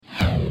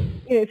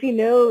if you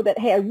know that,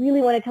 hey, I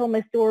really want to tell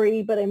my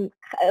story, but I'm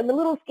a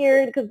little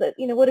scared because,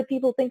 what do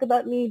people think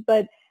about me?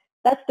 But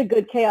that's the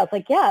good chaos.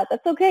 Like, yeah,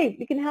 that's okay.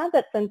 You can have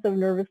that sense of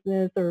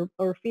nervousness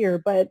or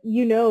fear, but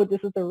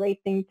this is the right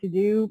thing to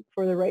do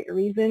for the right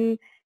reason.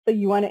 So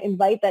you want to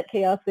invite that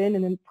chaos in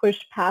and then push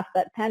past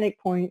that panic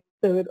point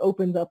so it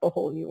opens up a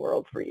whole new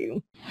world for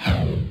you.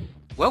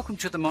 Welcome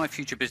to the My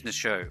Future Business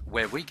Show,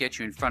 where we get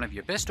you in front of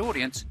your best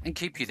audience and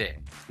keep you there.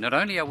 Not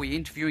only are we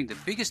interviewing the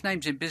biggest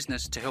names in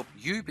business to help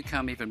you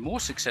become even more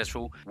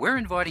successful, we're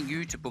inviting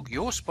you to book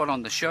your spot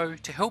on the show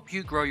to help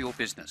you grow your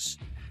business.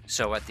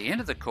 So at the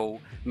end of the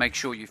call, make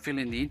sure you fill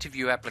in the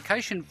interview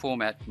application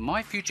form at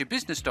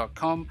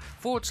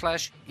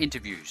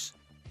myfuturebusiness.com/interviews.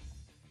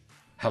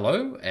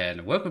 Hello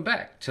and welcome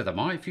back to the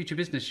My Future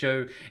Business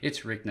Show.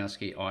 It's Rick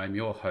Nusky. I'm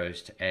your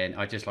host, and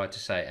I'd just like to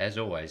say, as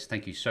always,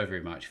 thank you so very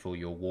much for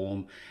your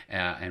warm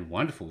and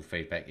wonderful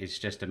feedback. It's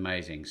just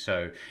amazing.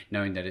 So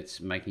knowing that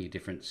it's making a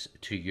difference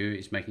to you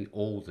is making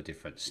all the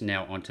difference.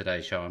 Now on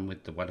today's show, I'm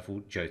with the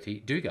wonderful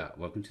Jothi Dugar.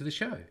 Welcome to the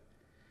show.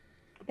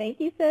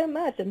 Thank you so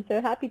much. I'm so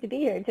happy to be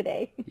here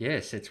today.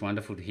 Yes, it's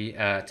wonderful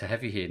to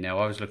have you here. Now,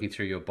 I was looking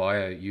through your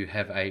bio. You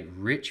have a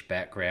rich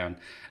background,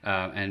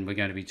 and we're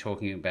going to be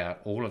talking about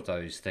all of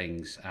those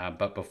things.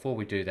 But before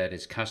we do that,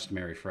 it's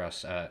customary for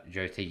us,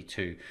 Jothi,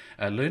 to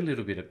learn a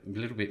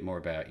little bit more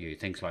about you.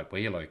 Things like where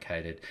you're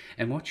located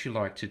and what you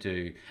like to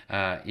do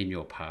in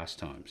your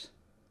pastimes.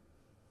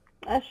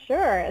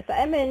 Sure. So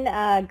I'm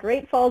in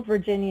Great Falls,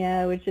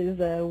 Virginia, which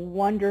is a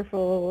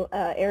wonderful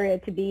area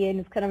to be in.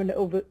 It's kind of an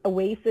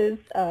oasis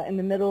in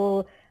the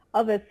middle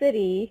of a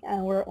city.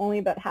 We're only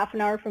about half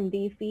an hour from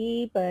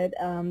DC, but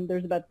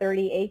there's about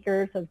 30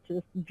 acres of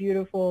just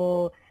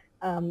beautiful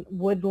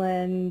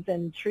woodlands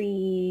and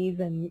trees,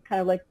 and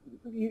kind of like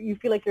you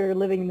feel like you're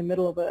living in the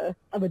middle of a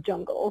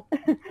jungle.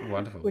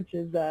 Wonderful. which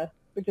is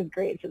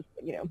great. It's just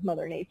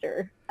Mother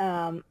Nature.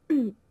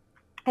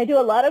 I do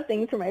a lot of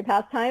things for my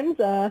pastimes,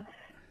 kind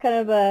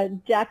of a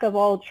jack of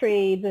all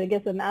trades, I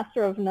guess a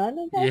master of none,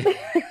 I guess.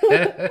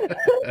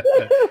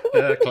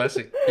 Yeah.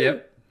 Classic,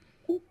 yep.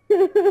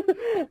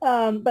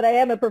 But I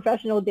am a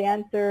professional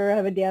dancer. I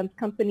have a dance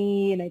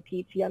company, and I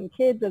teach young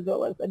kids as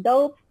well as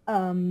adults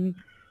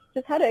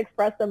just how to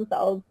express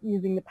themselves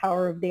using the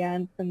power of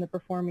dance and the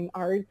performing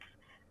arts.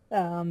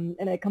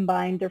 And I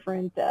combine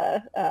different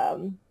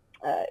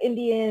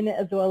Indian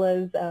as well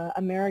as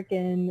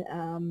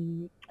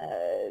American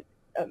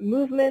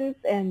movements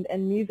and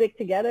music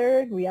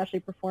together. We actually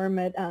perform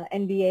at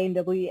NBA and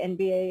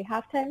WNBA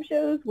halftime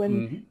shows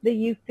when they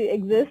used to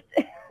exist.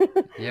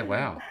 Yeah,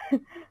 wow.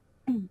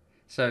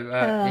 So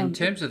in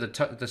terms of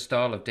the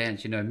style of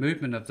dance,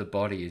 movement of the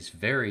body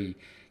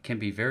can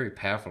be very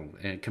powerful,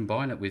 and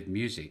combine it with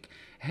music.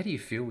 How do you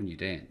feel when you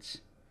dance?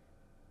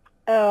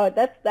 Oh,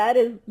 that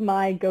is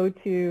my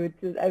go-to.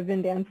 I've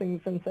been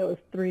dancing since I was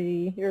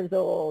 3 years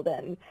old,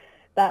 and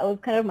that was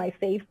kind of my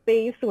safe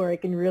space where I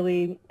can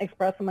really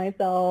express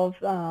myself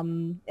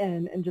and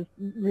just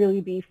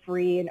really be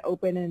free and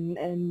open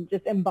and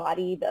just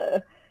embody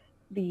the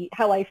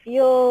how I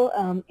feel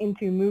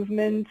into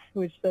movement,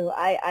 which so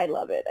I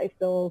love it. I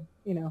still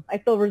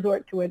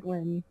resort to it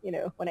when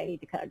I need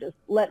to kind of just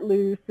let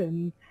loose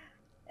and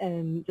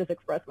just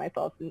express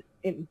myself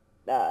in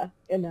a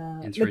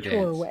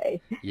mature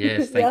way.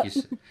 Yes, thank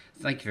you.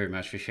 Thank you very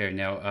much for sharing.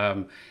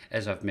 Now,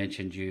 as I've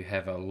mentioned, you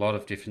have a lot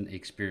of different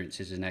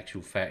experiences. In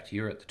actual fact,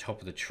 you're at the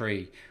top of the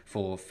tree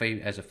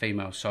as a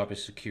female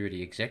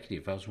cybersecurity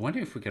executive. I was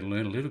wondering if we could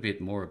learn a little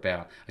bit more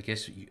about, I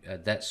guess,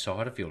 that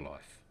side of your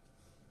life.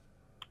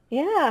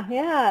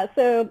 Yeah.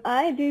 So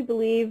I do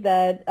believe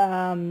that,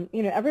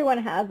 everyone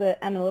has an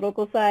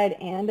analytical side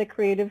and a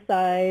creative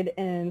side,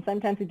 and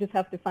sometimes we just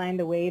have to find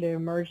a way to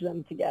merge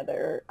them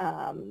together.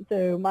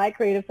 So my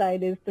creative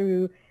side is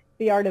through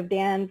the art of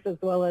dance as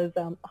well as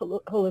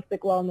holistic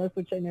wellness,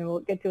 which I know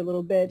we'll get to a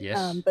little bit.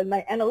 Yes. But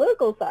my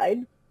analytical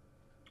side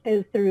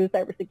is through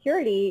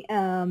cybersecurity.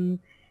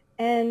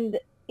 And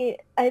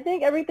I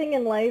think everything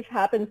in life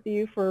happens to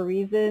you for a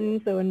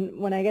reason. So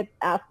when I get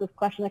asked this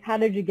question, like, how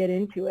did you get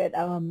into it?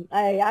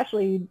 I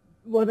actually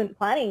wasn't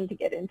planning to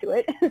get into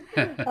it.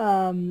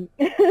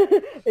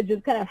 It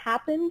just kind of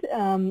happened.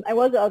 I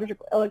was an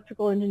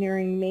electrical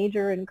engineering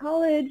major in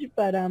college,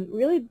 but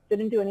really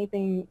didn't do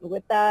anything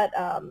with that.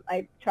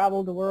 I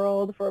traveled the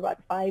world for about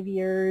 5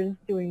 years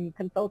doing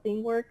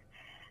consulting work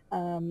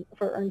for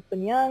Ernst &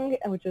 Young,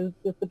 which is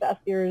just the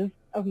best years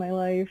of my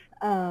life.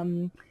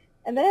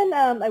 And then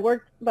I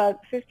worked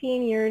about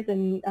 15 years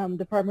in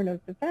Department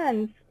of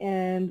Defense,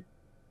 and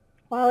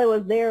while I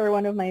was there,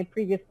 one of my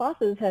previous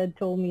bosses had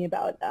told me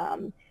about,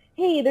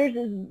 hey, there's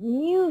this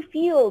new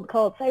field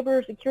called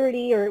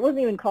cybersecurity, or it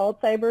wasn't even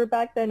called cyber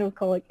back then, it was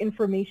called like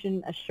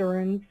information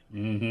assurance.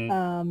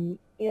 Mm-hmm.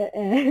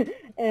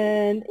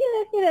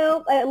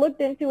 I looked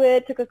into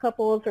it, took a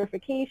couple of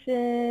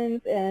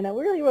certifications, and I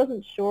really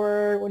wasn't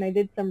sure. When I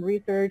did some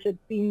research, it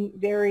seemed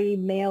very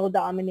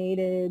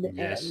male-dominated.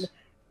 Yes.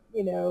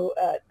 And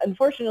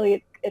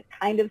unfortunately, it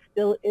kind of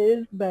still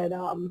is, but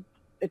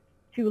it's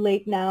too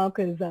late now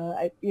because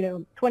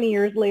 20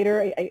 years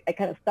later, I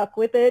kind of stuck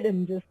with it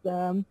and just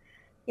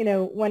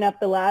went up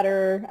the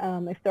ladder.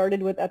 I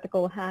started with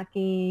ethical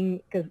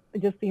hacking because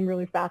it just seemed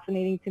really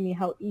fascinating to me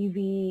how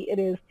easy it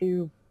is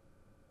to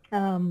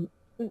um,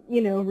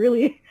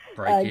 really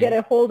Break get in.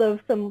 a hold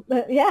of some,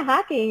 yeah,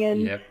 hacking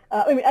and, Yep.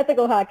 I mean,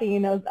 ethical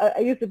hacking. I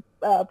used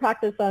to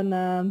practice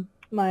on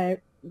my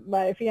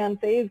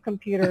fiance's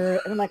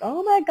computer, and I'm like,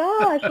 oh my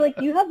gosh, like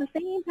you have the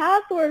same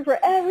password for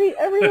every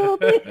little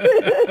thing.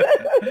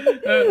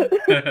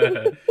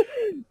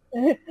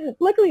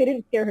 Luckily, I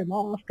didn't scare him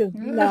off because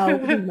now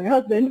he's my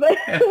husband.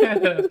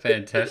 But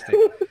Fantastic.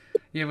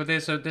 Yeah, well,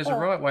 there's a uh,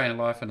 right way in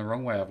life and a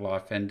wrong way of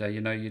life, and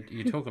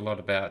you talk a lot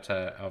about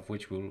of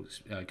which we'll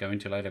go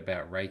into later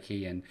about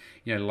Reiki and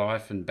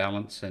life and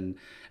balance, and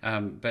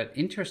but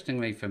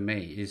interestingly for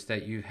me is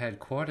that you've had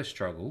quite a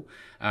struggle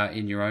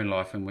in your own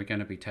life, and we're going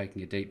to be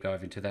taking a deep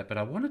dive into that. But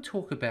I want to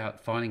talk about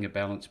finding a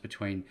balance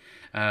between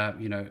uh,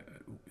 you know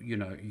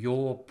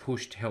your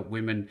push to help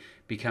women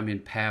become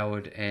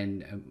empowered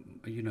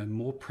and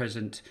more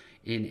present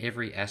in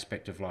every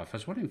aspect of life. I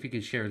was wondering if you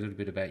could share a little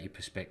bit about your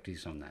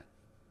perspectives on that.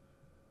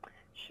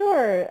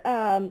 sure.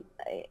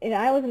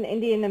 I was an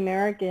Indian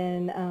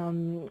American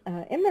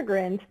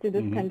immigrant to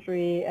this Hmm.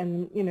 country,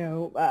 and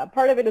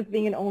part of it is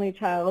being an only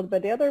child,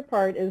 but the other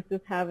part is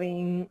just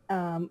having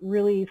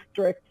really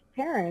strict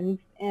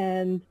parents,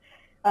 and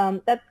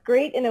that's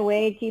great in a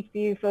way. It keeps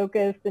you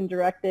focused and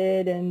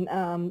directed,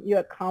 and you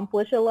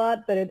accomplish a lot.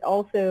 But it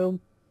almost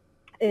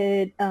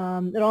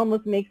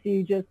makes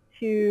you just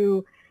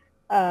too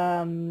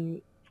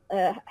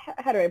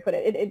how do I put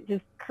it? It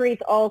just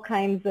creates all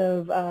kinds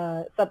of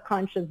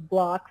subconscious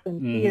blocks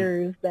and Hmm.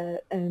 fears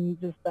that and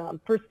just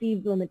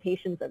perceived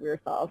limitations of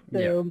yourself. Yeah.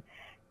 So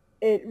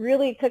it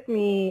really took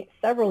me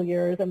several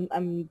years.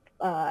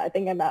 I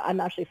think I'm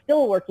actually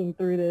still working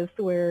through this,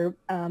 where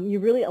you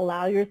really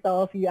allow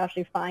yourself. You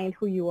actually find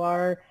who you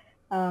are,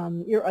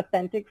 your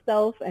authentic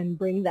self, and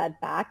bring that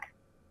back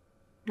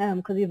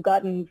because you've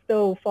gotten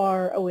so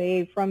far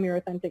away from your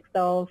authentic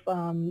self.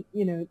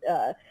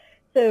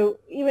 So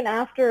even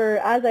after,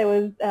 as I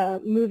was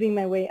moving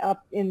my way up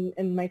in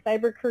my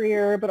cyber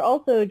career, but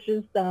also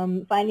just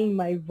finding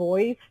my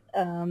voice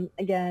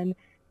again,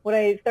 what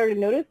I started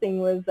noticing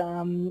was,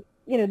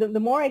 the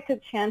more I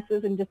took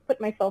chances and just put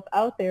myself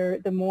out there,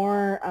 the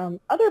more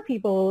other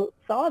people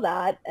saw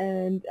that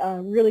and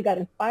really got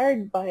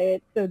inspired by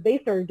it. So they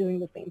started doing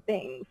the same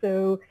thing.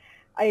 So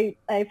I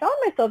found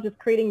myself just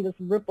creating this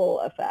ripple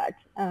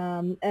effect.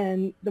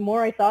 And the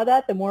more I saw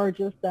that, the more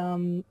just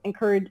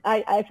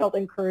I felt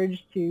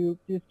encouraged to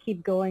just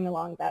keep going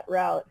along that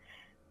route.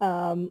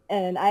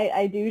 And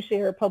I do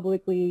share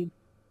publicly,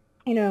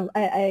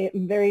 I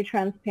am very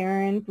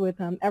transparent with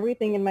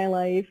everything in my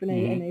life. And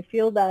Hmm. I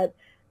feel that,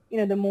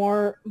 the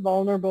more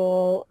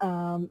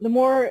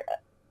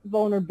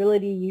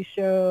vulnerability you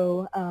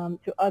show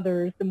to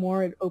others, the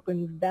more it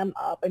opens them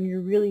up, and you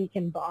really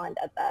can bond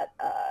at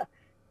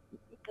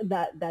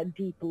that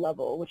deep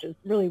level, which is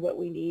really what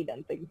we need,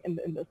 I think,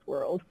 in this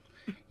world.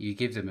 You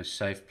give them a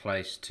safe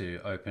place to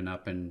open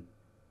up and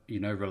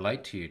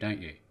relate to you,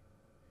 don't you?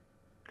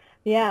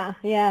 Yeah,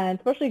 yeah, and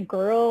especially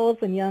girls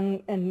and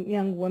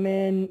young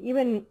women,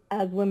 even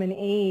as women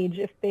age,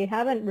 if they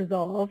haven't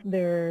resolved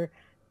their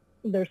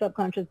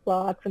subconscious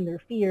blocks and their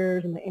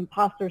fears and the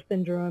imposter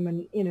syndrome,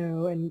 and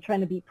and trying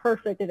to be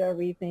perfect at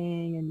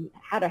everything and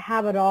how to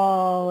have it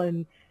all,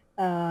 and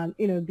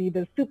be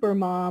the super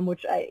mom,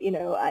 which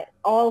I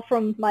all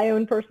from my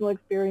own personal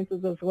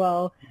experiences as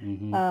well.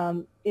 Hmm.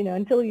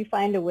 Until you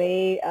find a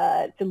way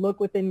to look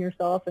within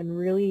yourself and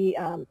really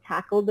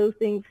tackle those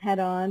things head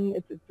on,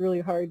 it's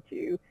really hard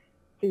to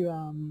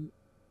um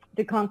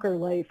to conquer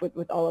life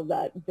with all of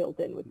that built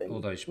in All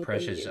those within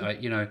pressures.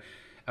 you.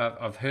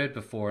 I've heard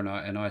before,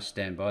 and I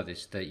stand by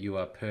this, that you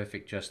are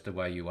perfect just the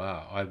way you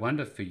are. I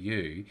wonder for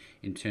you,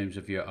 in terms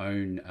of your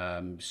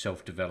own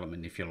self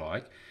development, if you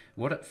like,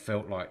 what it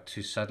felt like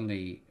to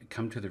suddenly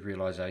come to the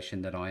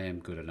realization that I am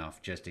good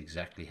enough just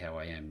exactly how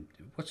I am.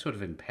 What sort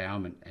of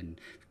empowerment and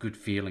good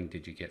feeling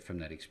did you get from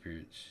that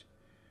experience?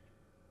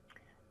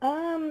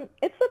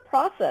 It's a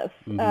process.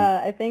 Hmm.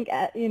 I think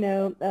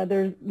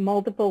there's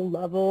multiple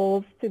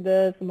levels to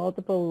this,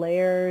 multiple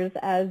layers.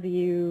 As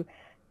you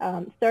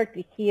start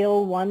to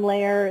heal one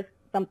layer,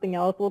 something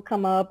else will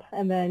come up,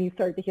 and then you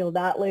start to heal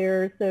that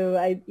layer. So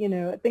I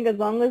think as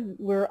long as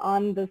we're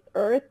on this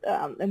earth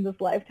in this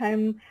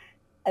lifetime,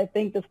 I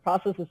think this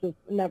process is just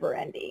never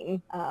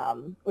ending.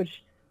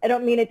 Which I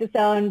don't mean it to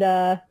sound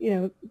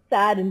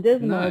sad and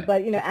dismal, No, but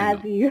definitely as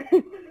not. you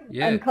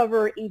Yeah.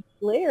 uncover each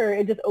layer,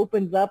 it just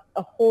opens up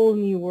a whole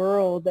new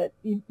world that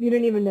you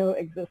didn't even know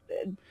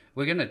existed.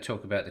 We're going to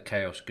talk about the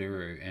Chaos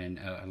Guru and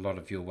a lot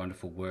of your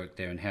wonderful work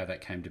there and how that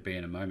came to be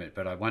in a moment.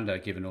 But I wonder,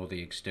 given all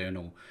the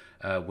external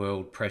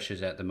world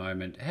pressures at the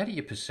moment, how do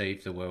you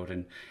perceive the world?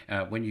 And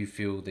when you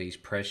feel these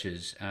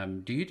pressures,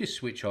 do you just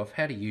switch off?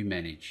 How do you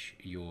manage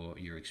your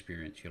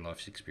experience, your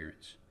life's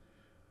experience?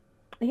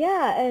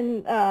 Yeah,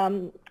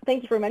 and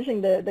thank you for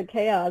mentioning the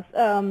chaos.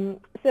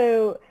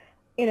 So,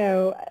 you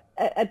know,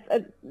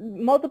 at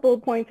multiple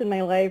points in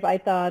my life, I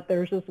thought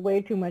there was just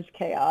way too much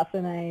chaos,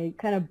 and I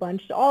kind of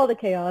bunched all the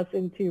chaos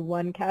into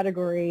one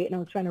category, and I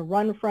was trying to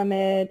run from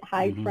it,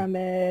 hide Hmm. from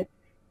it,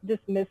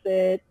 dismiss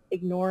it,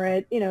 ignore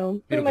it, pretty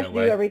It'll go much do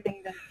away.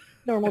 everything that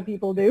normal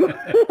people do.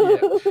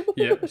 Yeah,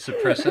 yeah.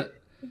 Suppress it.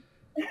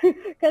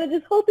 Kind of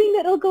just hoping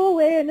that it'll go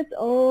away on its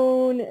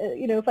own,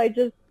 if I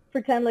just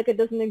pretend like it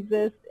doesn't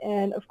exist.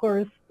 And of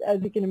course,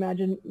 as you can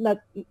imagine,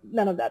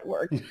 none of that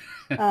worked.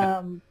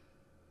 Um,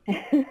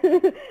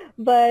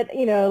 but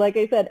like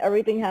I said,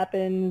 everything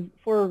happens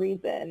for a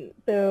reason.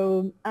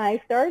 So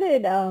I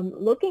started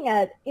looking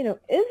at,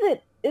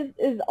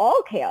 is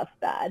all chaos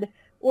bad,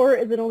 or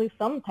is it only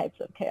some types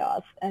of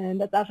chaos? And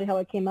that's actually how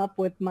I came up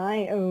with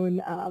my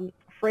own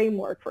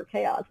framework for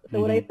chaos.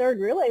 So what I Hmm.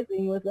 started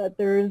realizing was that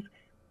there is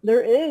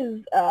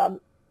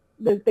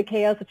the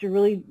chaos that you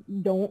really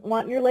don't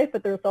want in your life,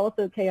 but there's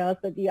also chaos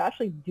that you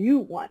actually do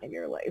want in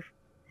your life.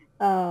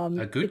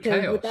 A good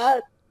Because chaos.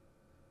 without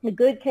a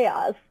good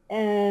chaos,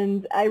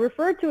 and I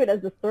refer to it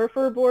as the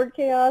surfer board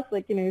chaos.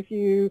 Like, if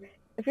you're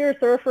a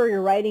surfer,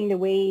 you're riding the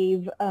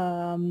wave,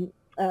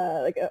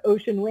 like an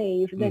ocean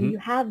wave, then Hmm. you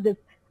have this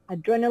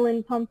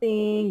adrenaline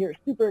pumping. You're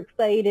super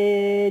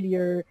excited.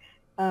 You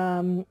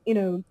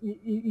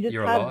just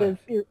You're have alive.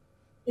 this.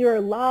 You're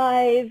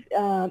alive,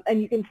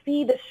 and you can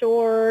see the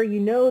shore.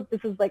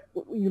 This is like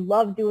you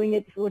love doing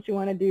it. This is what you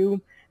want to do.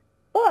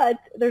 But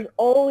there's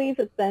always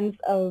a sense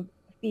of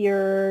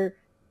fear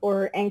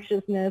or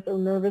anxiousness or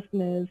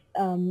nervousness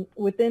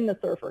within the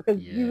surfer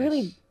because you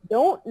really Yes.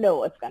 don't know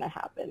what's going to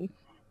happen.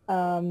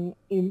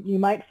 You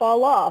might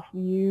fall off.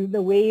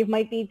 The wave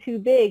might be too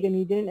big and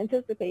you didn't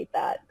anticipate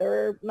that.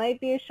 There might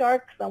be a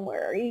shark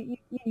somewhere. You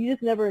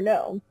just never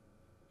know.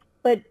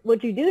 But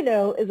what you do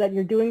know is that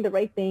you're doing the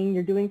right thing.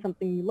 You're doing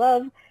something you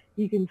love.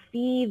 You can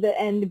see the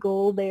end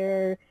goal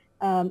there.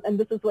 And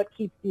this is what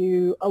keeps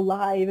you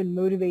alive and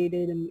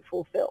motivated and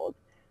fulfilled.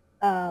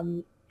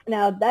 Um,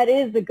 Now, that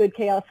is the good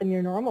chaos in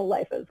your normal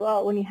life as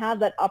well. When you have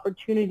that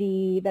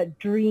opportunity, that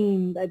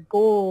dream, that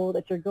goal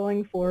that you're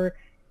going for,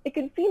 it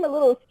can seem a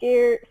little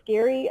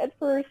scary at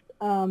first.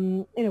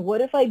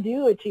 What if I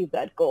do achieve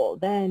that goal?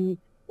 Then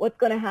what's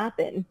going to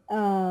happen?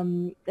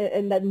 And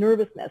that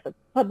nervousness of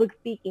public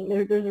speaking.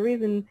 There's a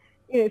reason,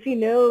 if you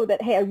know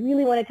that, hey, I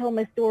really want to tell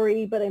my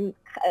story, but I'm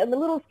a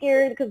little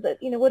scared because,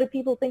 what do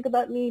people think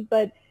about me?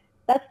 But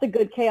that's the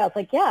good chaos.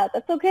 Like, yeah,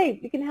 that's okay.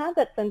 You can have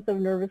that sense of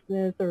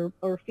nervousness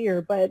or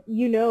fear, but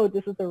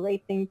this is the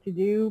right thing to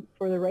do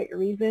for the right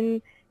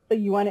reason. So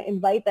you want to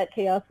invite that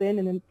chaos in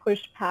and then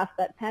push past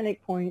that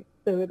panic point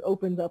so it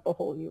opens up a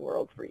whole new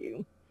world for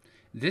you.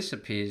 This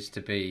appears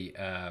to be,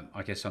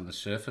 I guess, on the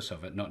surface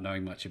of it, not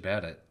knowing much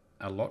about it,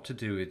 a lot to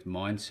do with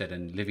mindset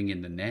and living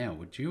in the now.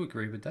 Would you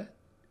agree with that?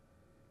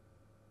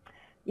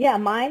 Yeah,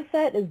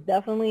 mindset is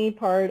definitely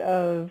part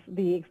of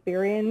the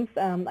experience.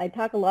 I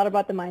talk a lot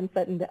about the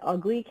mindset and the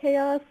ugly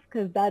chaos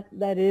because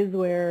that is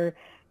where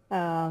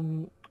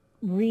um,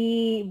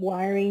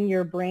 rewiring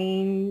your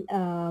brain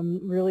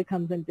really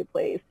comes into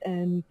place.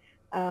 And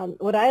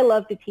what I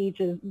love to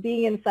teach is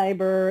being in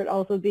cyber,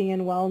 also being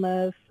in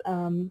wellness,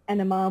 and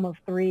a mom of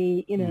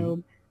three. Hmm.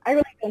 I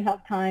really don't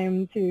have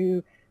time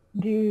to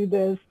do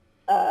this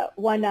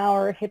 1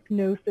 hour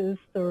hypnosis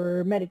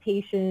or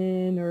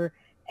meditation or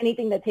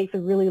anything that takes a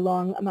really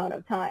long amount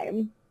of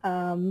time.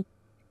 So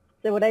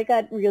what I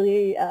got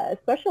really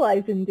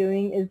specialized in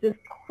doing is just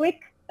quick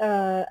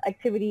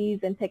activities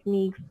and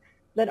techniques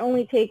that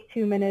only take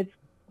 2 minutes,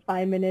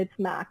 5 minutes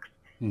max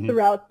Hmm.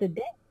 throughout the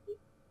day.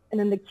 And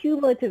then the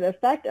cumulative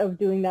effect of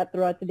doing that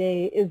throughout the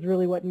day is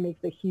really what makes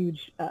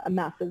a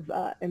massive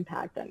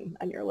impact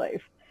on your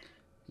life.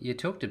 You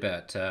talked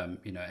about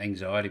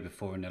anxiety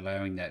before and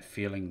allowing that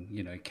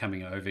feeling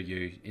coming over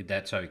you.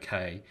 That's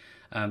okay.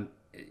 Um,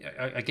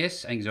 I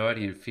guess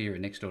anxiety and fear are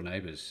next door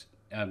neighbours.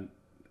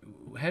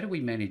 How do we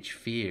manage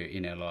fear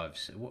in our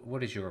lives?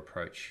 What is your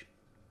approach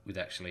with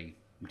actually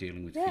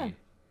dealing with Yeah. fear?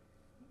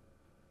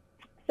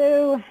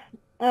 So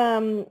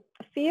um,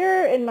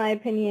 fear, in my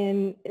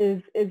opinion,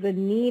 is a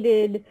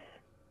needed.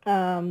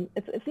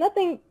 It's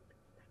nothing.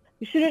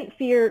 You shouldn't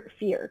fear.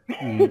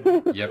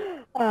 Mm, yep.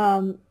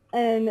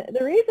 And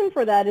the reason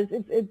for that is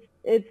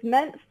it's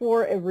meant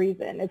for a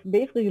reason. It's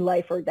basically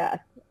life or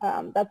death.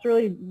 That's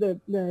really the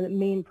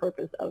main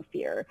purpose of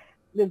fear.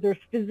 There's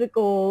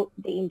physical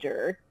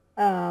danger.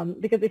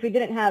 Because if you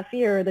didn't have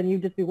fear, then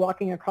you'd just be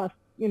walking across,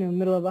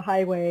 middle of a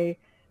highway,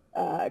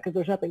 because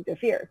there's nothing to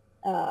fear.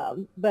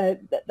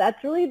 But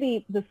that's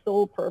really the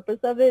sole purpose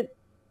of it.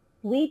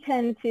 We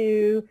tend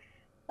to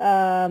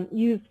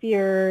use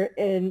fear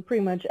in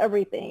pretty much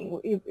everything.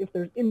 If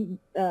there's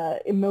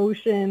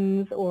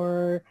emotions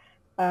or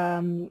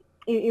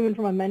even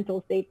from a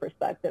mental state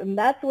perspective, and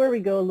that's where we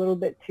go a little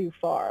bit too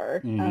far.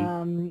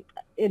 Hmm.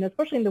 And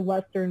especially in the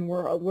Western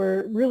world,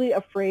 we're really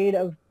afraid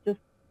of just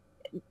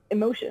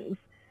emotions.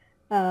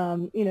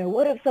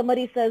 What if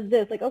somebody says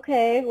this? Like,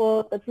 okay,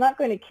 well, that's not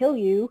going to kill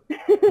you.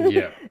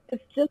 Yeah.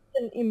 It's just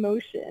an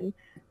emotion.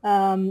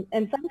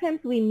 And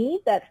sometimes we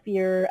need that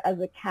fear as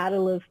a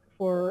catalyst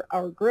for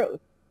our growth.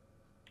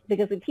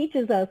 because it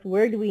teaches us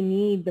where do we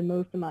need the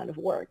most amount of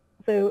work.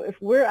 So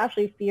if we're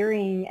actually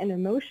fearing an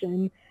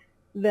emotion,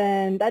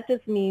 then that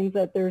just means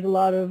that there's a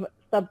lot of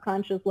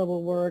subconscious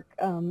level work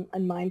and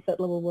mindset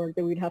level work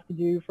that we'd have to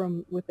do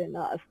from within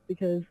us,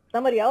 because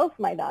somebody else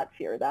might not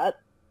fear that.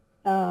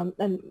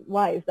 And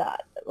why is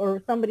that?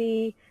 Or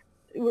somebody,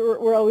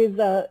 we're always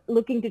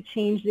looking to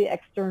change the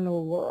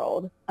external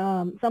world.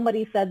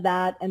 Somebody said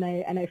that, and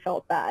I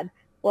felt bad.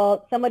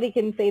 Well, somebody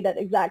can say that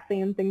exact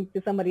same thing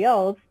to somebody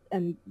else,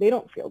 and they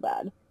don't feel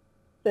bad.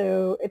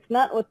 So it's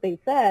not what they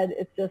said,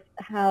 it's just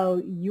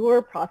how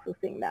you're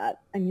processing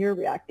that and you're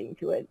reacting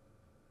to it.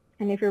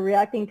 And if you're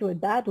reacting to it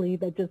badly,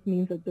 that just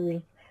means that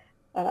there's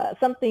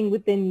something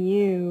within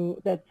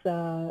you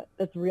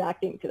that's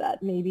reacting to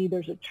that. Maybe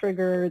there's a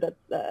trigger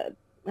that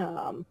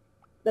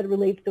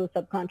relates to a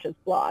subconscious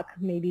block.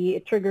 Maybe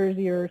it triggers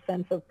your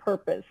sense of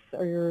purpose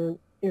or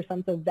your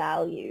sense of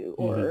value,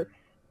 or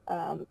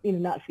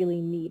not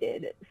feeling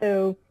needed.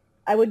 So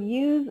I would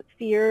use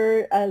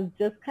fear as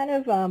just kind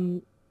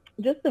of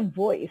just a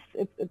voice.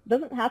 It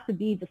doesn't have to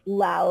be this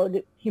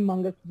loud,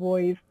 humongous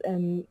voice,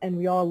 and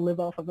we all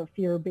live off of a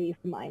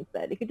fear-based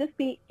mindset. It could just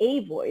be a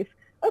voice.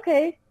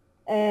 Okay,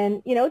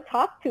 and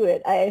talk to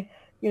it.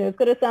 It's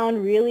going to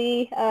sound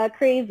really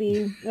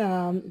crazy,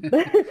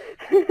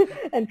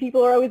 and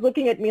people are always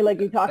looking at me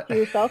like, you talk to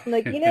yourself. I'm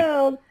like,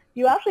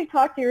 you actually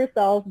talk to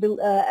yourself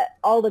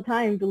all the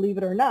time, believe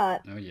it or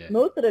not. Oh, yeah.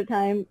 Most of the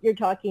time, you're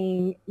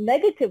talking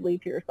negatively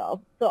to yourself.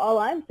 So all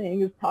I'm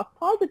saying is talk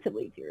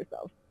positively to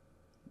yourself.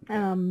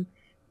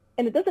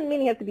 And it doesn't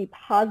mean you have to be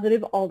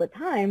positive all the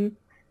time.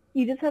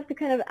 You just have to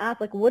kind of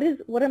ask, like, what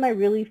am I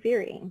really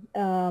fearing?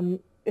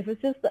 If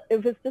it's just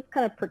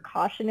kind of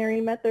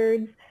precautionary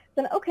methods,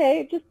 then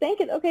okay, just thank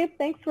it. Okay,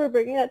 thanks for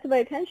bringing that to my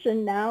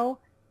attention. Now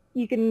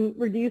you can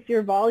reduce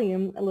your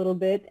volume a little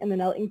bit, and then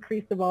I'll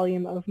increase the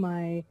volume of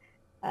my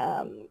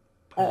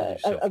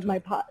Positive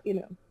my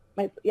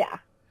yeah.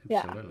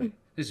 Absolutely.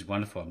 This is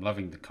wonderful. I'm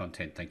loving the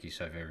content. Thank you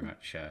so very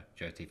much,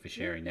 Jothi, for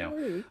sharing. Now,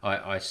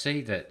 I see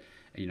that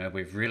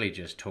we've really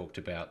just talked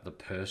about the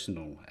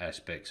personal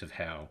aspects of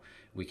how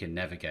we can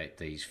navigate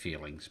these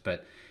feelings,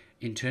 but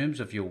in terms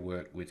of your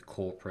work with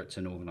corporates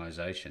and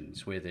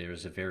organizations, where there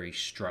is a very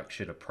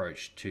structured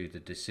approach to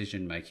the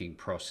decision-making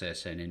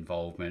process and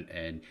involvement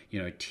and,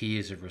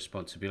 tiers of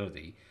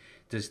responsibility,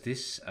 does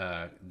this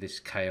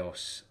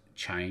chaos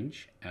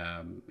change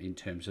in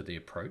terms of the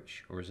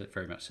approach, or is it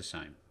very much the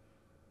same?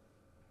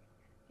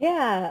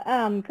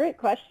 Yeah, great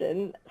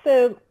question.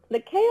 So the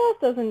chaos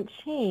doesn't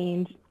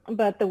change,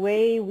 but the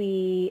way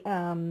we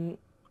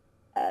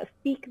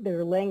speak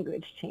their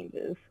language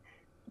changes.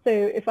 So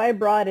if I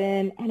brought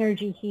in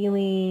energy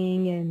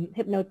healing and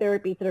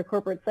hypnotherapy to their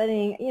corporate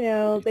setting, they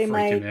Freaking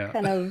might out.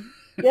 kind of,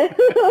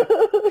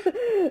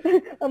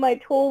 I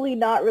might totally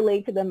not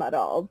relate to them at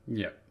all.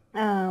 Yeah.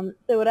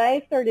 So what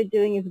I started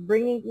doing is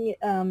bringing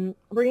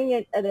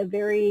it at a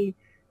very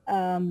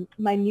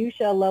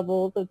minutia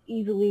level, so it's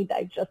easily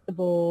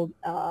digestible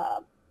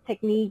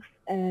techniques,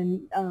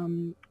 and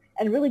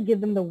really give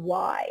them the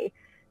why.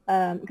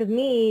 Because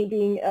me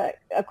being a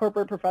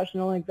corporate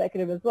professional and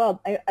executive as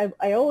well,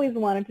 I always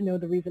wanted to know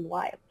the reason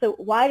why. So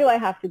why do I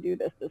have to do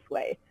this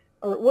way?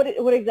 Or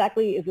what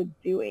exactly is it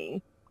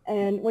doing?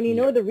 And when you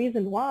know the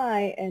reason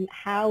why and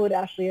how it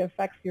actually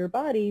affects your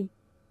body,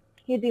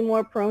 you'd be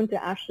more prone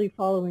to actually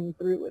following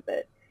through with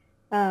it.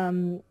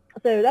 So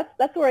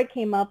that's where I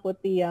came up with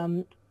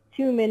the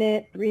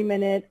 2-minute,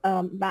 3-minute,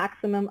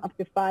 maximum up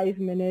to 5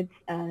 minutes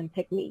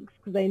techniques,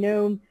 because I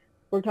know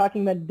we're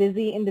talking about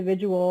busy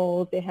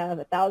individuals. They have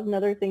 1,000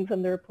 other things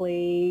on their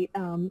plate.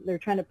 They're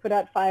trying to put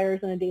out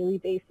fires on a daily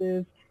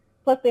basis.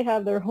 Plus, they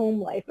have their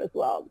home life as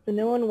well. So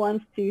no one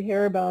wants to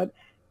hear about,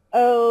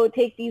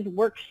 take these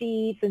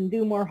worksheets and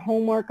do more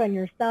homework on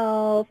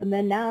yourself, and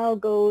then now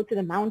go to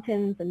the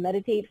mountains and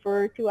meditate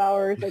for 2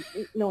 hours. Like,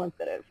 no one's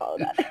going to follow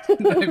that.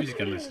 Nobody's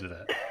going to listen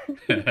to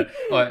that.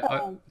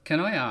 Can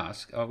I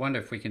ask, I wonder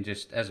if we can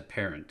just, as a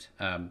parent,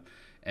 and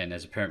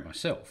as a parent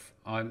myself,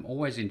 I'm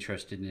always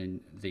interested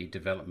in the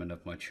development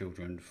of my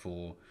children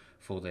for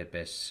their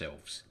best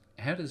selves.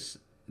 How does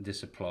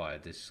this apply,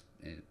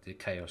 the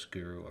Chaos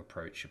Guru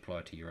approach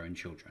apply to your own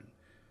children?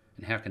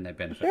 And how can they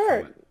benefit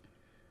from it?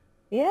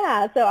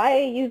 Yeah, so I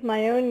use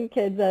my own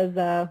kids as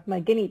my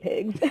guinea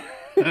pigs.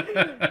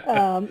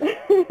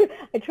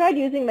 I tried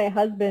using my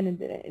husband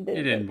and it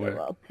didn't work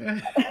so well.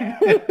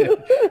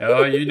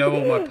 Oh, you know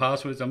all my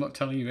passwords. I'm not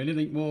telling you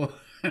anything more.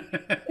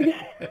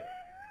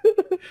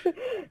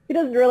 He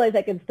doesn't realize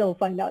I can still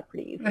find out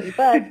pretty easily,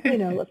 but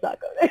let's not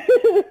go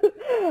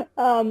there.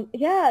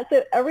 Yeah,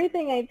 so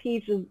everything I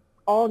teach is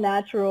all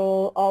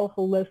natural, all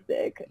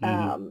holistic,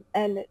 and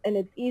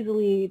it's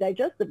easily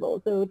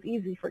digestible, so it's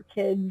easy for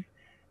kids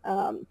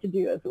to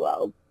do as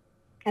well.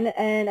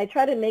 And I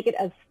try to make it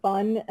as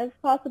fun as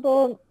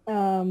possible.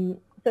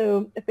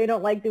 So if they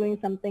don't like doing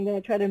something, then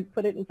I try to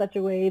put it in such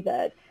a way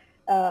that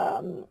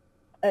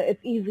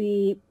it's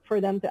easy for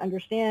them to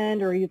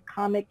understand, or use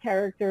comic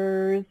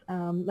characters.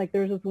 Like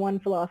there's this one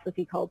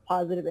philosophy called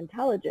positive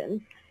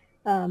intelligence.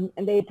 And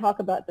they talk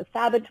about the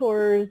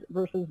saboteurs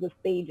versus the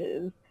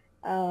sages.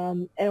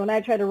 And when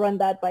I try to run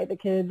that by the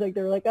kids, like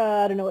they're like,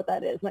 oh, I don't know what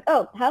that is. I'm like,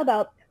 oh, how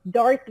about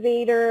Darth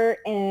Vader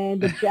and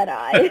the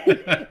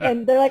Jedi?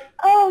 And they're like,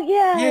 oh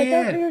Yeah, yeah,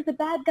 Darth yeah, Vader's the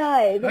bad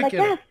guys. I'm I like,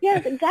 get yes,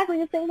 yes, exactly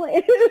the same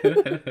way.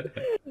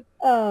 it.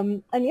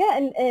 And yeah,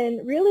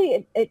 and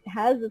really it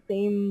has the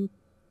same,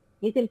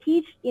 you can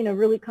teach,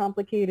 really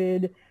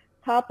complicated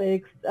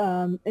topics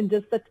in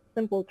just such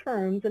simple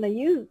terms. And I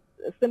use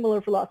a similar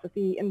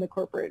philosophy in the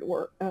corporate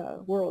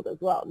world as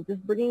well,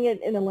 just bringing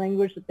it in a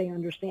language that they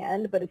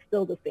understand, but it's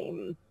still the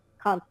same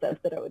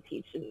concept that I would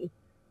teach in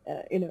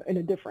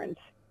a different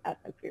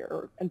atmosphere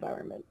or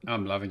environment.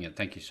 I'm loving it.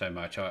 Thank you so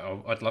much.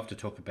 I'd love to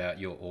talk about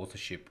your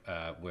authorship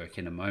work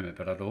in a moment,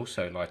 but I'd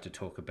also like to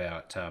talk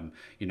about,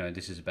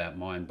 this is about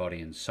mind, body,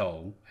 and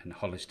soul and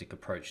holistic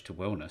approach to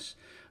wellness.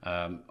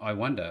 I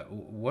wonder,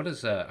 what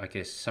does, I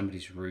guess,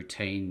 somebody's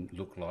routine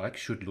look like,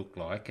 should look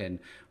like, and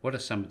what are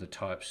some of the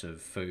types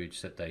of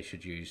foods that they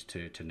should use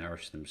to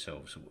nourish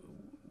themselves?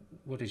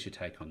 What is your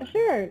take on that?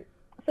 Sure.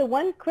 So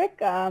one quick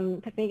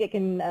technique I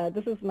can,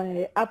 this is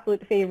my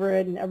absolute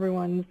favorite and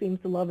everyone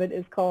seems to love it,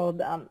 is called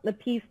the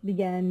peace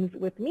begins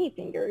with me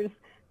fingers.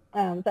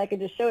 So I could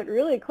just show it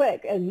really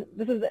quick. And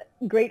this is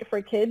great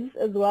for kids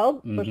as well,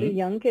 especially Mm-hmm.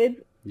 young kids.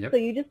 So Yep.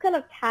 you just kind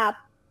of tap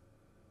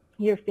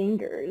your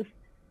fingers.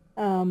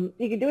 You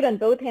can do it on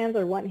both hands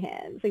or one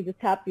hand. So you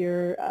just tap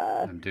your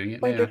I'm doing it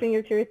pointer now.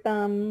 finger to your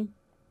thumb,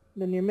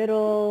 then your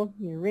middle,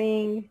 your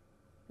ring,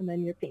 and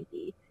then your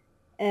pinky.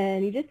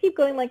 And you just keep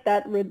going like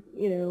that,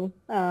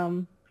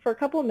 for a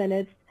couple of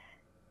minutes,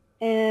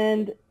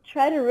 and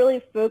try to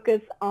really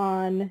focus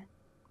on,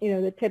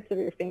 the tips of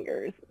your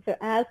fingers. So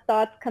as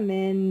thoughts come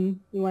in,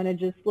 you want to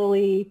just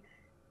slowly,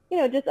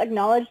 just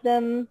acknowledge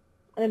them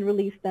and then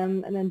release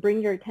them, and then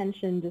bring your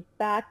attention just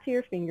back to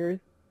your fingers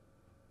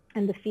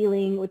and the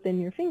feeling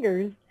within your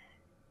fingers.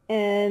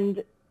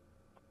 And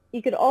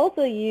you could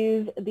also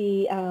use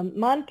the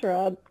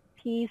mantra,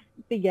 peace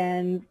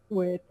begins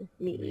with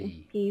me.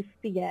 Me. Peace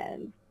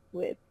begins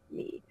with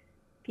me.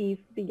 Peace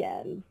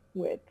begins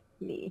with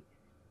me.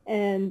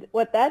 And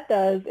what that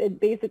does,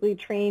 it basically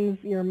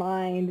trains your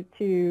mind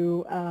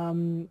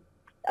to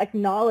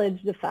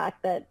acknowledge the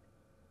fact that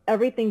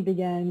everything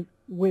begins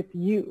with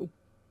you.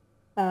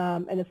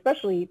 And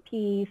especially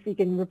peace, you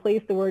can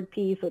replace the word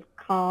peace with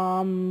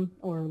calm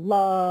or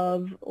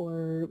love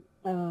or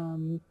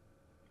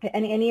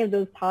any of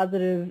those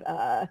positive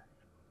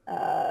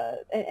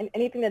and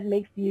anything that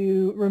makes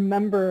you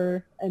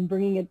remember and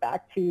bringing it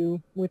back to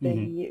Mm-hmm.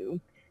 within you.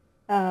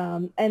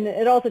 And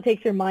it also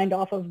takes your mind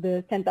off of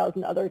the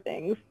 10,000 other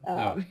things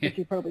Oh, that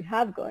you probably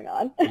have going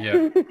on.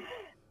 yep.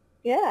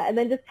 Yeah, and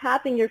then just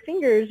tapping your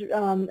fingers,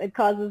 it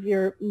causes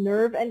your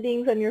nerve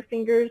endings on your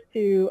fingers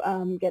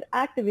to get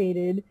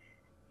activated.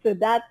 So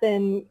that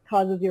then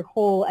causes your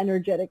whole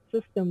energetic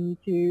system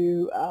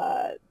to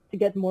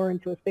get more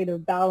into a state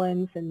of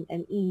balance and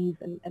ease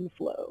and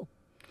flow.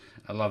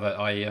 I love it.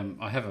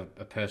 I have a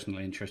personal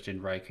interest in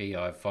Reiki.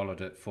 I've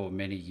followed it for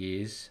many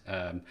years.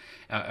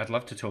 I'd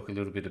love to talk a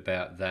little bit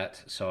about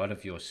that side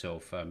of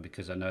yourself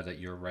because I know that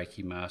you're a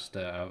Reiki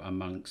master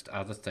amongst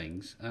other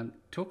things.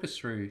 Talk us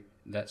through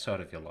that side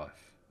of your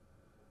life.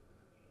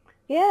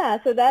 Yeah,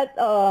 so that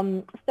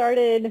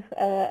started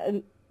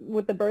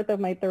with the birth of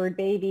my third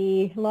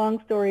baby.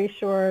 Long story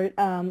short,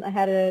 I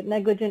had a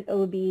negligent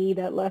OB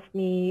that left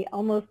me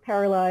almost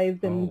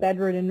paralyzed and Oh,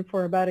 bedridden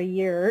for about a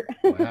year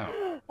wow.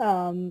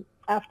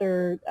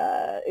 after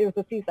it was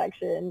a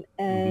C-section.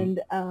 Mm-hmm.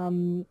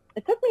 And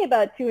it took me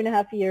about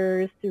 2.5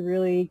 years to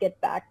really get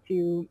back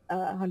to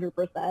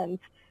 100%,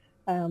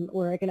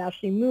 where I can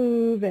actually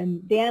move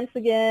and dance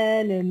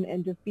again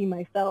and just be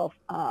myself.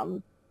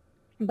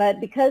 But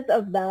because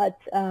of that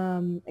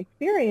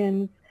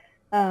experience,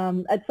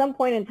 at some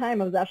point in time,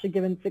 I was actually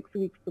given 6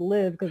 weeks to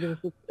live because it was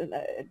just in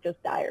a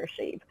just dire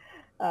shape.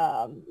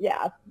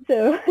 Yeah,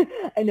 so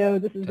I know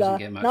this is Doesn't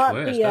get much not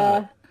worse, does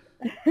the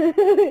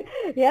it?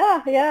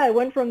 yeah, yeah. I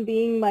went from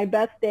being my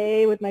best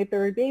day with my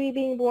third baby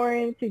being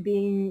born to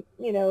being,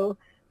 being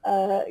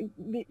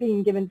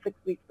given 6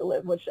 weeks to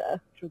live, which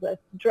was a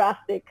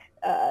drastic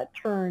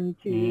turn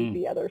to Mm.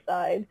 the other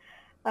side.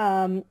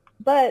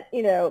 But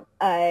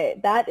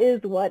that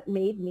is what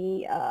made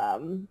me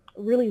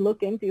really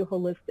look into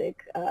holistic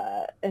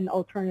and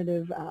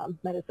alternative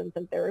medicines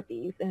and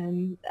therapies,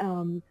 and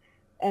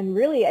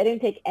really I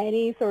didn't take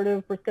any sort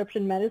of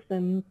prescription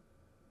medicine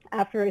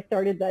after I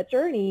started that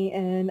journey,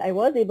 and I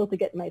was able to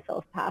get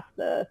myself past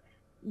the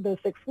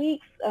 6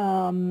 weeks,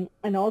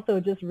 and also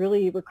just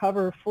really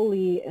recover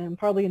fully and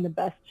probably in the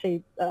best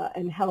shape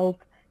and health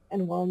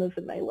and wellness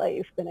in my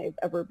life than I've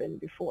ever been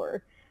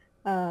before.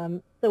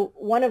 So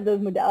one of those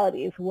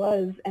modalities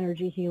was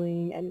energy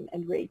healing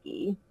and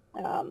Reiki.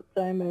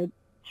 So I'm a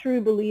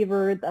true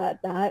believer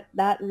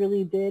that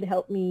really did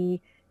help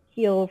me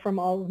heal from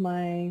all of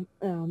my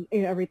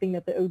everything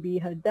that the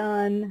OB had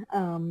done.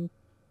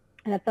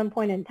 And at some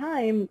point in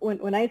time,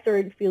 when I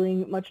started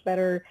feeling much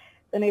better,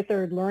 then I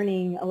started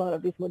learning a lot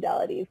of these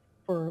modalities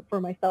for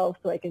myself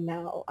so I can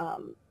now,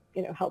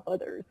 help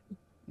others.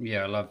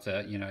 Yeah, I love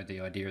the the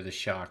idea of the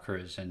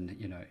chakras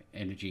and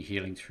energy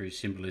healing through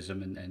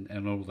symbolism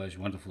and all those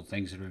wonderful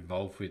things that are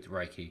involved with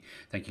Reiki.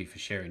 Thank you for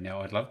sharing.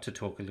 Now, I'd love to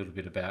talk a little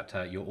bit about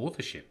your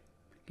authorship.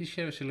 Can you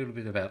share us a little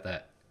bit about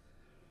that?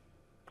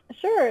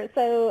 Sure.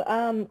 So,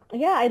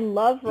 yeah, I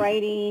love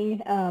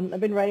writing. I've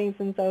been writing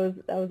since I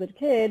was a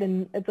kid,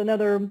 and it's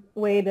another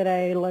way that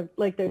I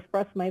like to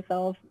express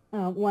myself.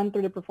 One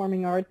through the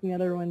performing arts, and the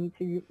other one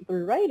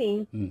through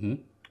writing. Mm-hmm.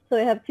 So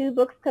I have two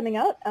books coming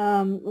out.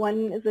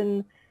 One is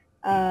in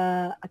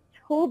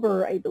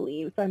October, I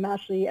believe. So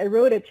I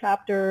wrote a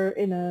chapter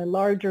in a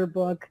larger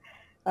book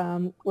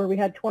where we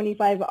had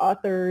 25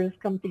 authors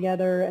come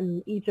together,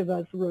 and each of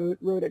us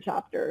wrote a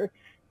chapter,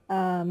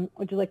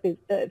 which is like this.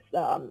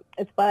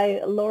 It's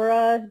by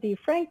Laura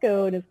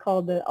DiFranco, and it's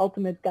called The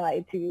Ultimate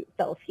Guide to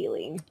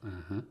Self-Healing,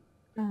 Uh-huh.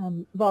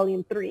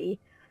 Volume 3.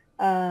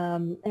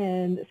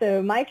 And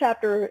so my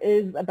chapter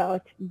is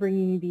about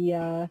bringing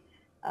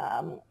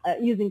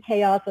using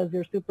chaos as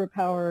your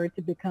superpower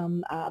to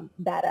become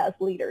badass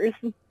leaders.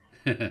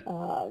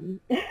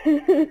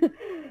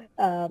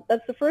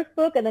 That's the first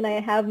book, and then I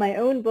have my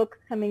own book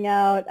coming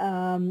out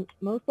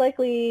most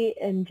likely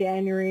in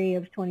January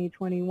of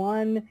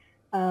 2021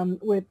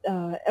 with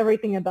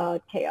everything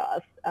about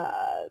chaos.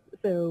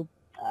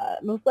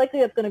 Most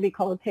likely it's going to be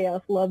called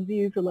Chaos Loves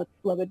You, so let's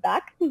love it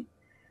back.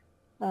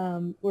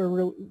 Where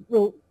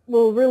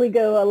we'll really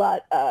go a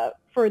lot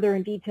further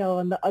in detail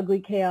on the ugly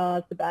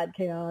chaos, the bad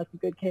chaos, the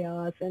good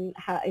chaos, and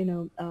how,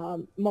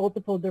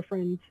 multiple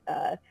different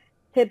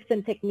tips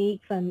and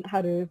techniques on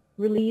how to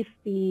release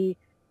the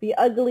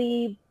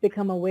ugly,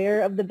 become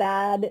aware of the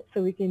bad,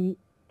 so we can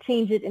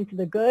change it into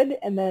the good,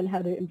 and then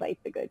how to invite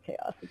the good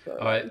chaos into our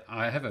lives.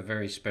 I have a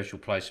very special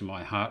place in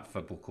my heart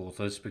for book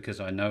authors because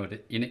I know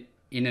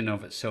in and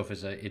of itself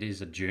it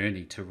is a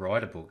journey to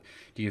write a book.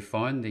 Do you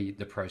find the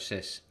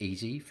process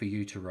easy for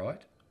you to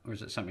write, or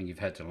is it something you've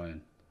had to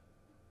learn?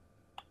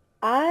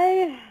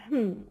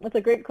 That's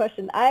a great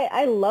question.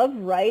 I love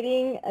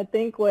writing. I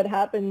think what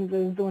happens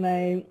is when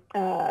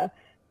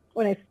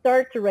I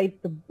start to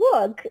write the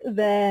book,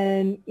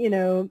 then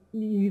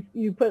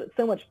you put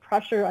so much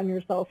pressure on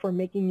yourself for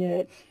making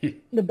it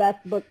the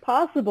best book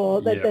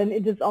possible that Yep. then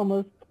it just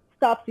almost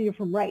stops you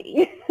from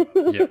writing. Yep.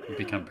 You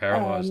become um,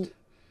 paralyzed.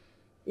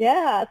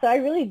 yeah, so I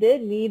really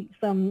did need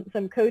some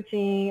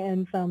coaching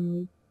and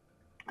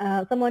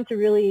someone to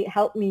really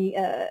help me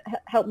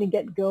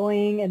get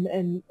going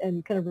and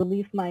kind of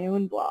release my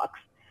own blocks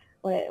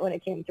when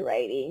it came to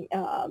writing.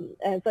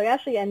 And so I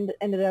actually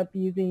ended up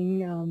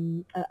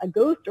using a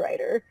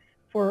ghostwriter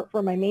for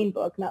my main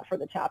book, not for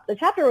the chapter. The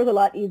chapter was a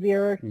lot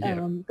easier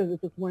Yep. because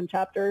it's just one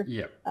chapter.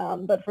 Yep.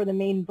 But for the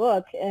main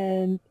book,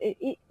 and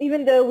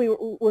even though we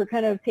were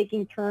kind of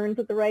taking turns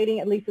with the writing,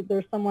 at least if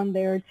there's someone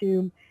there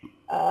to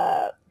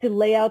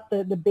lay out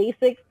the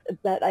basics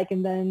that I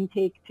can then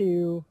take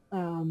to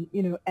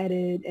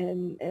edit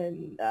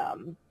and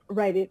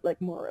write it like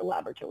more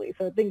elaborately.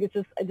 So I think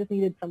I just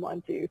needed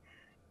someone to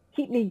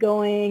keep me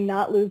going,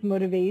 not lose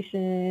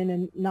motivation,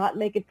 and not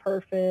make it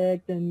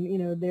perfect.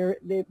 And they're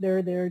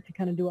there to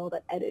kind of do all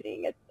that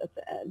editing at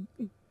the end.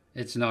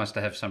 It's nice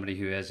to have somebody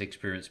who has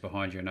experience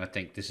behind you, and I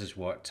think this is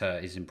what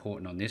is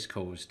important on this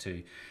call is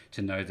to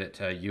know that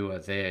you are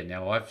there.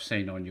 Now, I've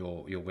seen on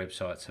your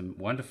website some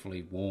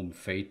wonderfully warm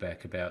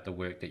feedback about the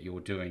work that you're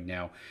doing.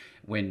 Now,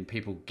 when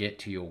people get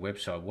to your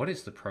website, what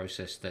is the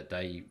process that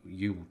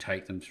you will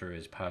take them through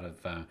as part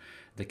of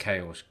the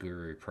Chaos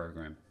Guru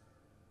program?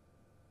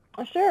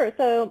 Sure.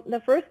 So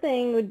the first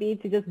thing would be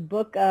to just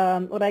book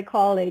what I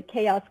call a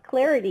chaos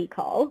clarity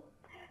call.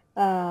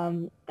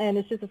 And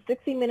it's just a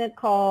 60-minute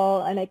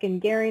call, and I can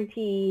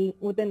guarantee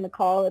within the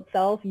call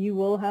itself, you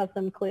will have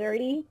some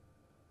clarity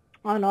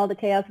on all the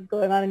chaos that's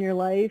going on in your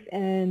life.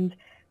 And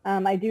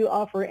I do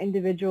offer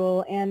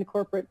individual and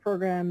corporate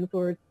programs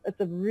where it's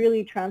a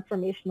really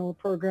transformational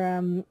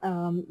program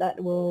that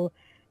will,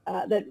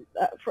 at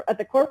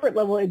the corporate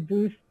level, it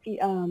boosts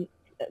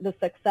the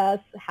success,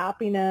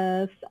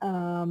 happiness,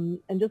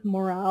 and just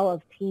morale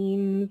of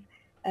teams.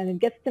 And it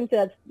gets them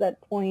to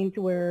that point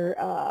where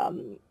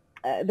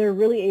they're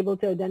really able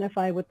to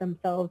identify with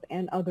themselves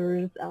and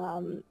others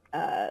from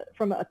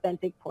an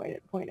authentic point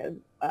of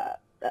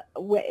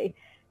way.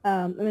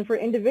 And then for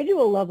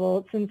individual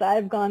level, since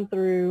I've gone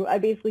through, I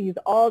basically use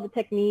all the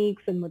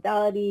techniques and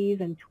modalities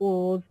and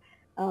tools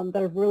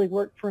that have really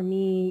worked for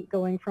me,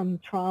 going from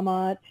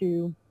trauma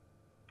to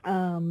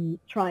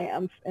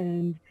triumph,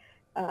 and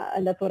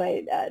that's what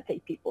I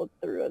take people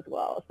through as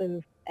well.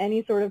 So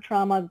any sort of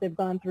trauma that they've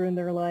gone through in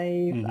their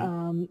life,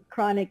 Mm-hmm.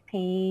 chronic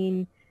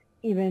pain,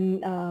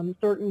 even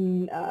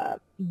certain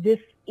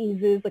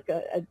dis-eases, like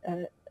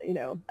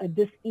a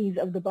dis-ease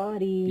of the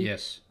body.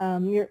 Yes.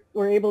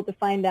 We're able to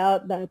find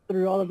out that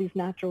through all of these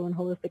natural and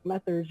holistic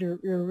methods, you're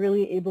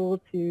really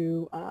able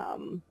to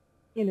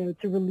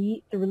to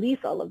release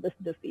all of this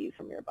disease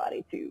from your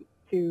body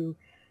to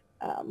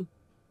um,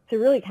 to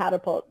really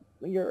catapult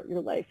your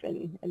life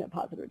in a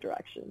positive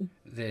direction.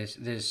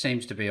 There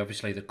seems to be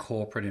obviously the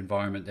corporate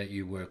environment that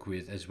you work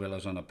with, as well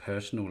as on a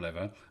personal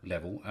level.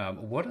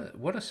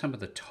 What are some of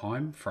the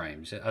time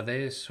frames? Are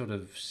there sort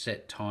of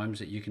set times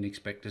that you can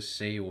expect to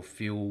see or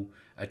feel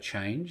a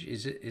change?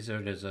 Is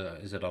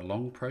it a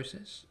long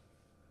process?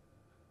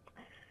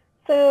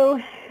 So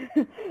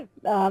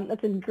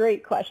that's a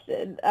great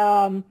question.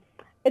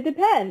 It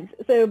depends.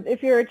 So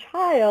if you're a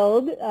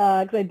child,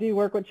 because I do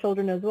work with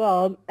children as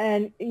well,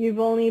 and you've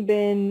only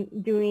been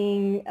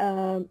doing,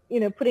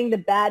 putting the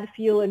bad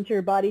fuel into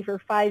your body for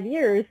 5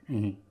 years,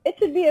 Mm-hmm. it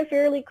should be a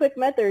fairly quick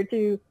method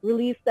to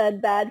release that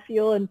bad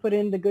fuel and put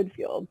in the good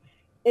fuel.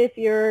 If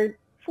you're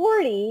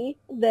 40,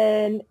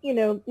 then,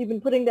 you've been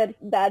putting that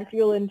bad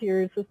fuel into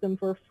your system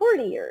for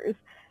 40 years.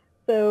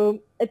 So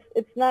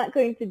it's not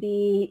going to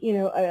be,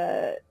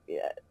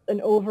 an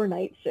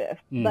overnight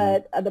shift, Mm-hmm.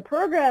 but the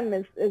program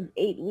is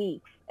 8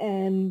 weeks,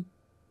 and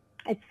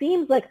it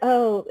seems like,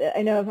 oh,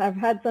 I know I've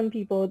had some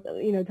people,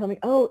 tell me,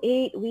 oh,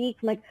 8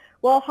 weeks. I'm like,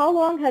 well, how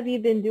long have you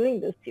been doing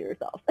this to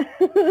yourself?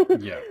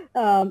 Yeah.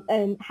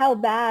 And how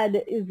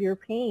bad is your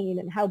pain,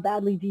 and how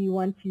badly do you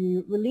want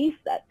to release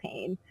that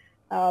pain?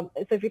 So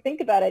if you think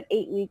about it,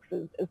 8 weeks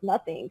is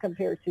nothing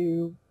compared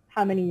to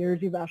how many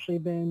years you've actually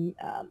been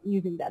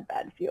using that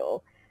bad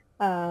fuel.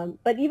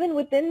 But even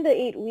within the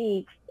 8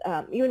 weeks,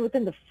 even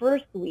within the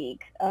first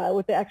week,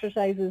 with the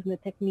exercises and the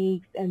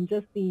techniques and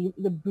just the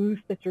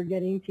boost that you're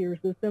getting to your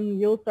system,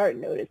 you'll start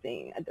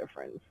noticing a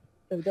difference.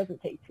 So it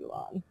doesn't take too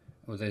long.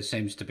 Well, there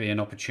seems to be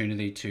an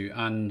opportunity to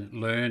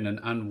unlearn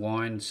and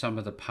unwind some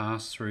of the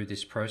past through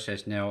this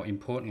process. Now,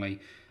 importantly,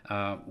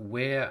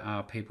 where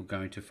are people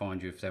going to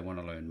find you if they want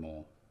to learn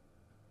more?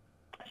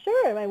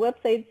 Sure. My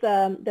website's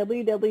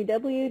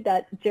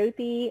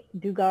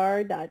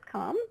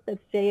www.jothidugar.com. That's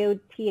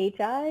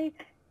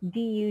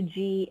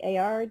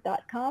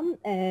JOTHIDUGAR.com.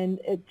 And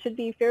it should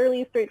be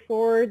fairly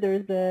straightforward.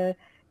 There's a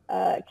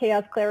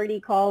chaos clarity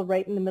call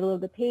right in the middle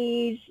of the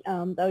page.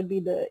 That would be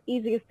the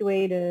easiest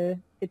way to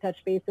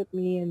touch base with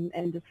me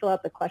and just fill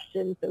out the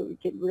questions so we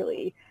could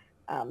really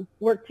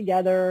work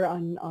together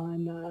on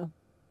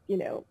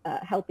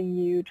helping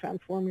you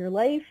transform your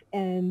life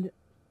and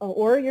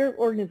or your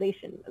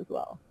organization as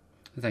well.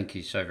 Thank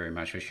you so very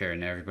much for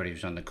sharing. Everybody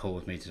who's on the call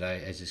with me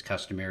today, as is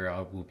customary,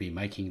 I will be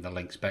making the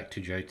links back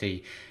to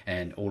Jothi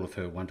and all of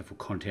her wonderful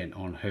content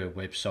on her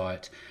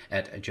website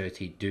at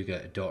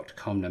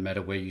jothidugar.com. No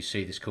matter where you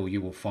see this call,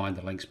 you will find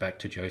the links back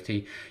to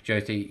Jothi.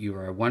 Jothi, you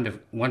are a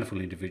wonderful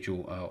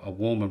individual, a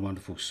warm and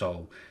wonderful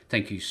soul.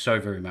 Thank you so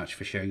very much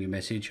for sharing your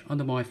message on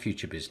the My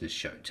Future Business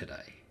show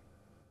today.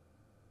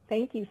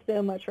 Thank you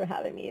so much for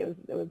having me. It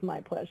was my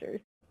pleasure.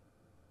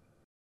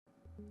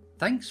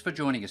 Thanks for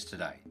joining us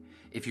today.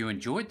 If you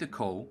enjoyed the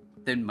call,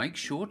 then make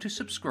sure to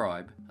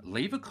subscribe,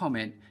 leave a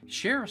comment,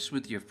 share us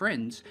with your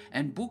friends,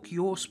 and book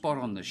your spot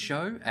on the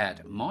show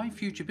at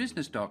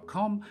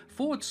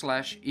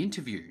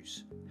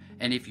myfuturebusiness.com/interviews.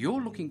 And if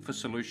you're looking for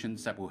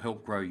solutions that will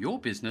help grow your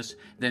business,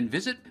 then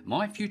visit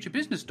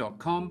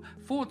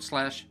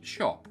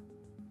myfuturebusiness.com/shop.